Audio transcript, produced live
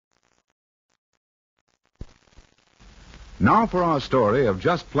Now for our story of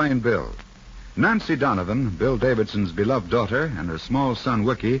Just Plain Bill. Nancy Donovan, Bill Davidson's beloved daughter, and her small son,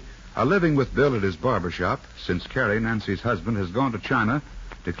 Wiki, are living with Bill at his barber shop since Cary, Nancy's husband, has gone to China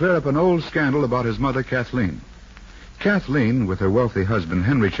to clear up an old scandal about his mother, Kathleen. Kathleen, with her wealthy husband,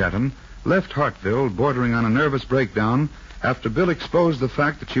 Henry Chatham, left Hartville bordering on a nervous breakdown after Bill exposed the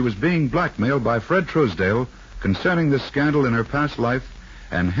fact that she was being blackmailed by Fred Truesdale concerning this scandal in her past life,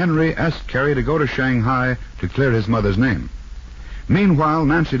 and Henry asked Cary to go to Shanghai to clear his mother's name. Meanwhile,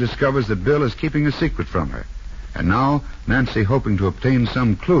 Nancy discovers that Bill is keeping a secret from her. And now, Nancy, hoping to obtain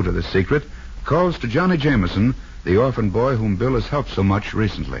some clue to the secret, calls to Johnny Jameson, the orphan boy whom Bill has helped so much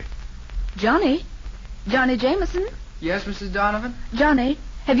recently. Johnny? Johnny Jameson? Yes, Mrs. Donovan? Johnny,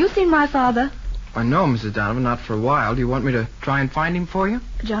 have you seen my father? No, Mrs. Donovan, not for a while. Do you want me to try and find him for you?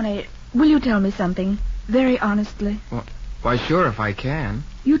 Johnny, will you tell me something? Very honestly. Well, why, sure, if I can.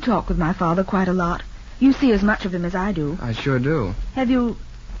 You talk with my father quite a lot. You see as much of him as I do. I sure do. Have you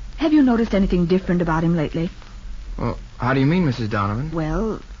noticed anything different about him lately? Well, how do you mean, Mrs. Donovan?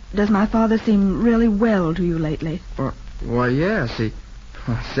 Well, does my father seem really well to you lately? Why, yes. He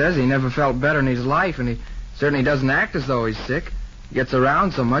says he never felt better in his life, and he certainly doesn't act as though he's sick. He gets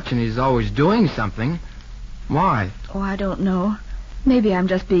around so much, and he's always doing something. Why? Oh, I don't know. Maybe I'm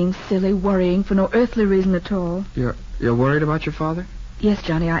just being silly, worrying for no earthly reason at all. You're worried about your father? Yes,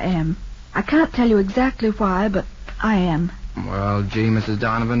 Johnny, I am. I can't tell you exactly why, but I am. Well, gee, Mrs.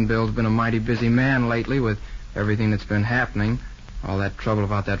 Donovan, Bill's been a mighty busy man lately with everything that's been happening. All that trouble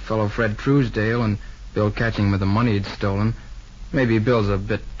about that fellow Fred Truesdale and Bill catching him with the money he'd stolen. Maybe Bill's a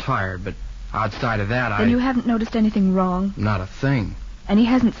bit tired, but outside of that, Then you haven't noticed anything wrong? Not a thing. And he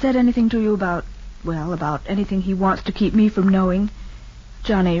hasn't said anything to you about anything he wants to keep me from knowing?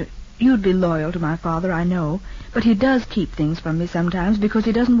 Johnny, you'd be loyal to my father, I know, but he does keep things from me sometimes because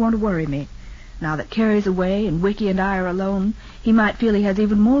he doesn't want to worry me. Now that Cary's away and Wiki and I are alone, he might feel he has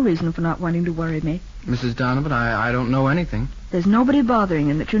even more reason for not wanting to worry me. Mrs. Donovan, I don't know anything. There's nobody bothering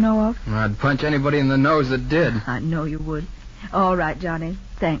him that you know of? I'd punch anybody in the nose that did. I know you would. All right, Johnny.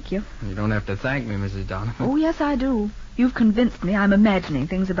 Thank you. You don't have to thank me, Mrs. Donovan. Oh, yes, I do. You've convinced me I'm imagining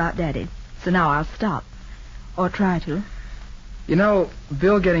things about Daddy. So now I'll stop. Or try to. You know,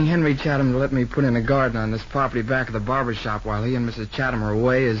 Bill getting Henry Chatham to let me put in a garden on this property back of the barber shop while he and Mrs. Chatham are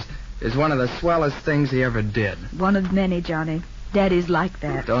away is one of the swellest things he ever did. One of many, Johnny. Daddy's like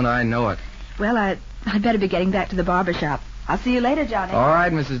that. Don't I know it? Well, I'd better be getting back to the barber shop. I'll see you later, Johnny. All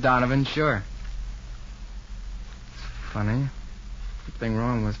right, Mrs. Donovan, sure. It's funny. Something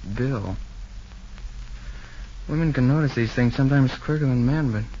wrong with Bill. Women can notice these things sometimes quicker than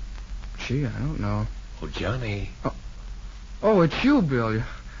men, but gee, I don't know. Oh, Johnny. Oh, it's you, Bill. You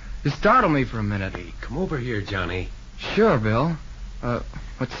startled me for a minute. Hey, come over here, Johnny. Sure, Bill.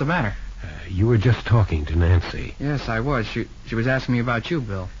 What's the matter? You were just talking to Nancy. Yes, I was. She was asking me about you,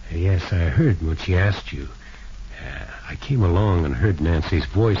 Bill. Yes, I heard what she asked you. I came along and heard Nancy's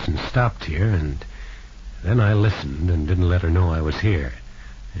voice and stopped here, and then I listened and didn't let her know I was here.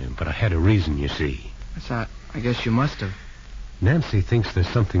 But I had a reason, you see. Yes, I guess you must have. Nancy thinks there's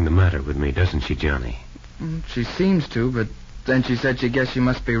something the matter with me, doesn't she, Johnny? She seems to, but then she said she guessed you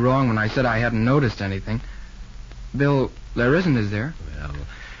must be wrong when I said I hadn't noticed anything. Bill, there isn't, is there? Well,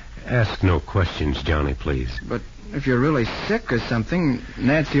 ask no questions, Johnny, please. But if you're really sick or something,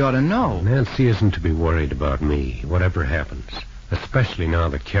 Nancy ought to know. Nancy isn't to be worried about me, whatever happens. Especially now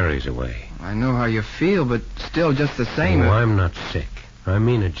that Cary's away. I know how you feel, but still just the same. Oh, I'm not sick. I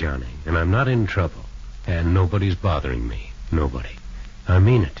mean it, Johnny. And I'm not in trouble. And nobody's bothering me. Nobody. I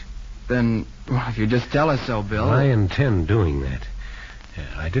mean it. Then, well, if you just tell us so, Bill. I intend doing that.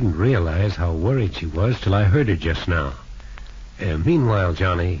 I didn't realize how worried she was till I heard her just now. Meanwhile,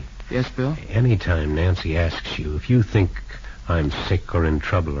 Johnny... Yes, Bill? Anytime Nancy asks you if you think I'm sick or in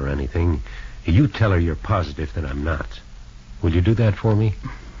trouble or anything, you tell her you're positive that I'm not. Will you do that for me?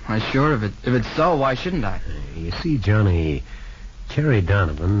 Why, sure. If it's so, why shouldn't I? You see, Johnny, Cary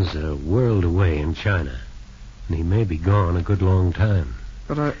Donovan's a world away in China. And he may be gone a good long time.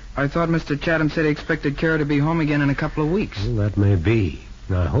 But I thought Mr. Chatham said he expected Cary to be home again in a couple of weeks. Well, that may be.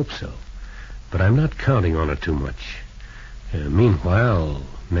 I hope so. But I'm not counting on it too much. Meanwhile,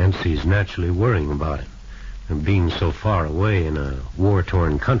 Nancy's naturally worrying about him. And being so far away in a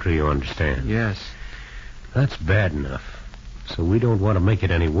war-torn country, you understand. Yes. That's bad enough. So we don't want to make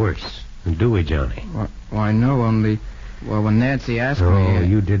it any worse. Do we, Johnny? Why, no, only... Well, when Nancy asked me... Oh,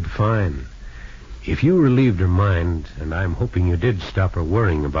 you did fine. If you relieved her mind, and I'm hoping you did stop her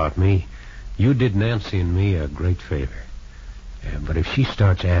worrying about me, you did Nancy and me a great favor. But if she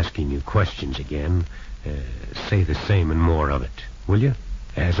starts asking you questions again, say the same and more of it, will you?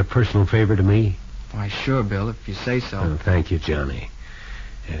 As a personal favor to me? Why, sure, Bill, if you say so. Oh, thank you, Johnny.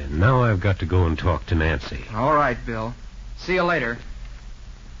 And now I've got to go and talk to Nancy. All right, Bill. See you later.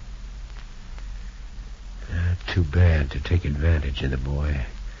 Too bad to take advantage of the boy.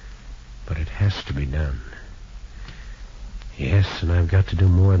 But it has to be done. Yes, and I've got to do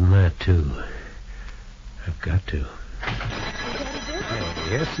more than that, too. I've got to.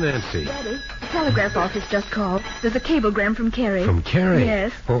 Yes, Nancy. Daddy, the telegraph office just called. There's a cablegram from Cary. From Cary?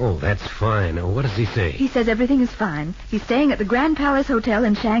 Yes. Oh, that's fine. What does he say? He says everything is fine. He's staying at the Grand Palace Hotel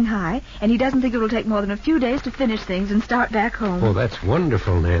in Shanghai, and he doesn't think it will take more than a few days to finish things and start back home. Oh, that's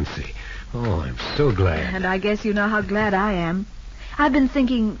wonderful, Nancy. Oh, I'm so glad. And I guess you know how glad I am. I've been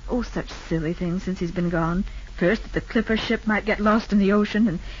thinking, such silly things since he's been gone. First, that the clipper ship might get lost in the ocean,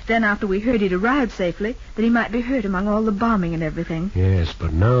 and then after we heard he'd arrived safely, that he might be hurt among all the bombing and everything. Yes,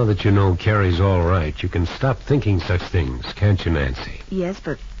 but now that you know Cary's all right, you can stop thinking such things, can't you, Nancy? Yes,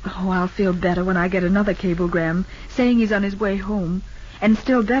 but, I'll feel better when I get another cablegram saying he's on his way home. And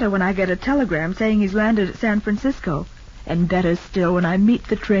still better when I get a telegram saying he's landed at San Francisco. And better still when I meet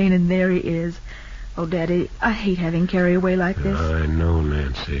the train and there he is. Oh, Daddy, I hate having Cary away like this. I know,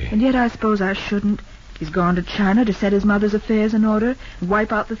 Nancy. And yet I suppose I shouldn't. He's gone to China to set his mother's affairs in order and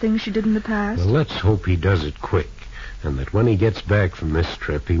wipe out the things she did in the past. Well, let's hope he does it quick, and that when he gets back from this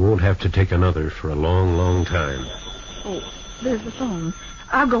trip, he won't have to take another for a long, long time. Oh, there's the phone.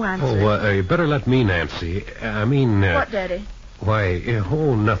 I'll go answer it. You better let me, Nancy. What, Daddy? Why,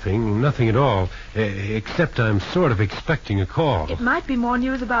 nothing at all, except I'm sort of expecting a call. It might be more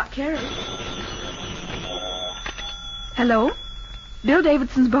news about Cary. Hello? Bill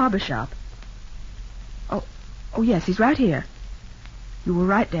Davidson's barbershop. Oh, yes, he's right here. You were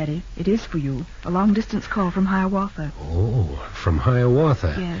right, Daddy. It is for you. A long-distance call from Hiawatha. Oh, from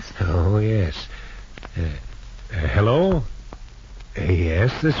Hiawatha? Yes. Oh, yes. Hello?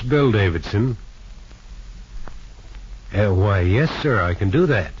 Yes, this is Bill Davidson. Why, yes, sir, I can do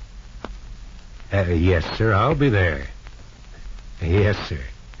that. Yes, sir, I'll be there. Yes, sir.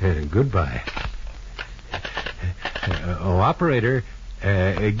 Goodbye. Operator,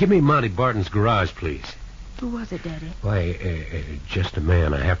 give me Monty Barton's garage, please. Who was it, Daddy? Why, just a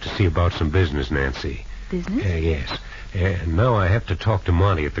man I have to see about some business, Nancy. Business? Yes. Now I have to talk to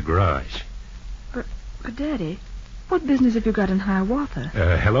Monty at the garage. But, Daddy, what business have you got in Hiawatha?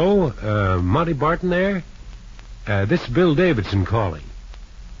 Hello? Monty Barton there? This is Bill Davidson calling.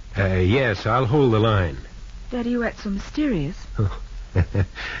 Yes, I'll hold the line. Daddy, you act so mysterious.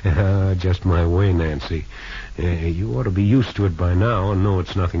 Just my way, Nancy. You ought to be used to it by now and know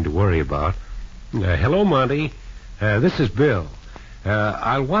it's nothing to worry about. Hello, Monty. This is Bill.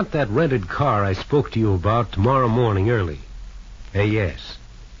 I'll want that rented car I spoke to you about tomorrow morning early. Yes.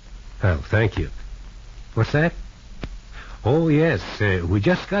 Well, thank you. What's that? Oh, yes. We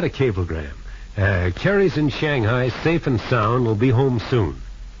just got a cablegram. Cary's in Shanghai, safe and sound, will be home soon.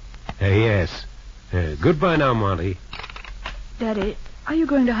 Yes. Goodbye now, Monty. Daddy, are you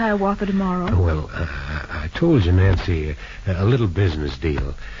going to Hiawatha tomorrow? Well, I told you, Nancy, a little business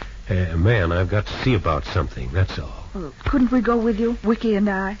deal. Man, I've got to see about something, that's all. Well, couldn't we go with you, Wiki and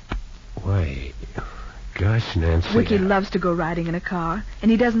I? Why, gosh, Nancy... Wiki loves to go riding in a car, and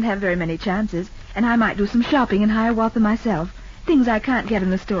he doesn't have very many chances, and I might do some shopping in Hiawatha myself. Things I can't get in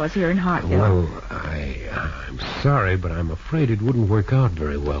the stores here in Hartville. Well, I'm sorry, but I'm afraid it wouldn't work out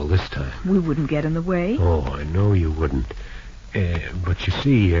very well this time. We wouldn't get in the way. Oh, I know you wouldn't. But you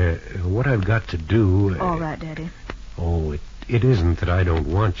see, what I've got to do... All right, Daddy. Oh, it isn't that I don't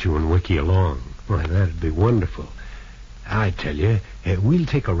want you and Wiki along. Why, that'd be wonderful. I tell you, we'll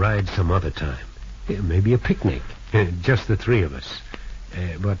take a ride some other time. Maybe a picnic. Just the three of us.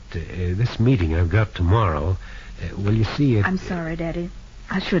 But this meeting I've got tomorrow... well, you see, I'm sorry, Daddy.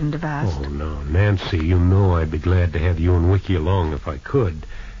 I shouldn't have asked. Oh, no, Nancy, you know I'd be glad to have you and Wiki along if I could.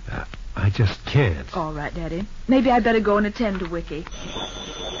 I just can't. All right, Daddy. Maybe I'd better go and attend to Wiki.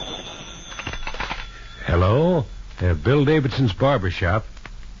 Hello? Bill Davidson's barbershop.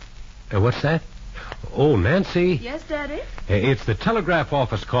 What's that? Oh, Nancy. Yes, Daddy? It's the telegraph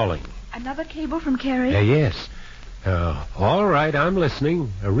office calling. Another cable from Cary? Yes. All right, I'm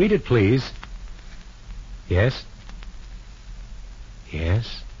listening. Read it, please. Yes?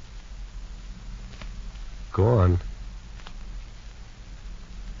 Yes? Go on.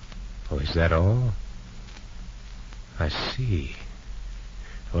 Oh, is that all? I see.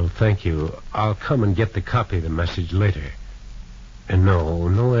 Well, thank you. I'll come and get the copy of the message later. And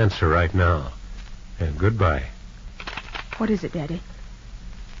no answer right now. Goodbye. What is it, Daddy?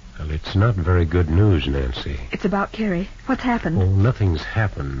 Well, it's not very good news, Nancy. It's about Cary. What's happened? Oh, nothing's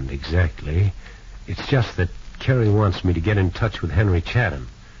happened exactly. It's just that Cary wants me to get in touch with Henry Chatham.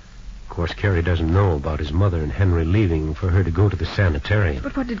 course, Cary doesn't know about his mother and Henry leaving for her to go to the sanitarium.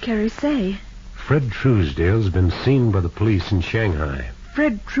 But what did Cary say? Fred Truesdale's been seen by the police in Shanghai.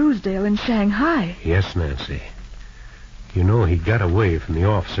 Fred Truesdale in Shanghai? Yes, Nancy. You know, he got away from the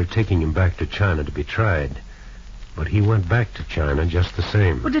officer taking him back to China to be tried. But he went back to China just the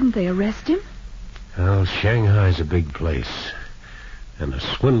same. Well, didn't they arrest him? Well, Shanghai's a big place. And a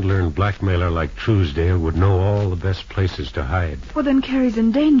swindler and blackmailer like Truesdale would know all the best places to hide. Well, then Cary's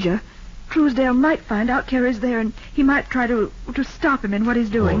in danger. Truesdale might find out Cary's there, and he might try to stop him in what he's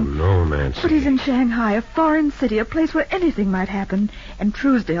doing. Oh, no, Nancy. But he's in Shanghai, a foreign city, a place where anything might happen. And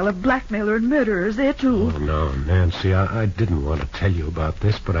Truesdale, a blackmailer and murderer, is there, too. Oh, no, Nancy, I didn't want to tell you about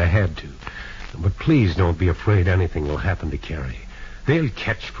this, but I had to. But please don't be afraid anything will happen to Cary. They'll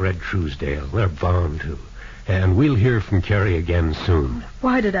catch Fred Truesdale. They're bound to. And we'll hear from Cary again soon.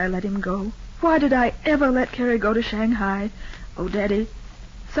 Why did I let him go? Why did I ever let Cary go to Shanghai? Oh, Daddy,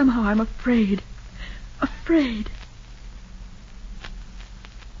 somehow I'm afraid. Afraid.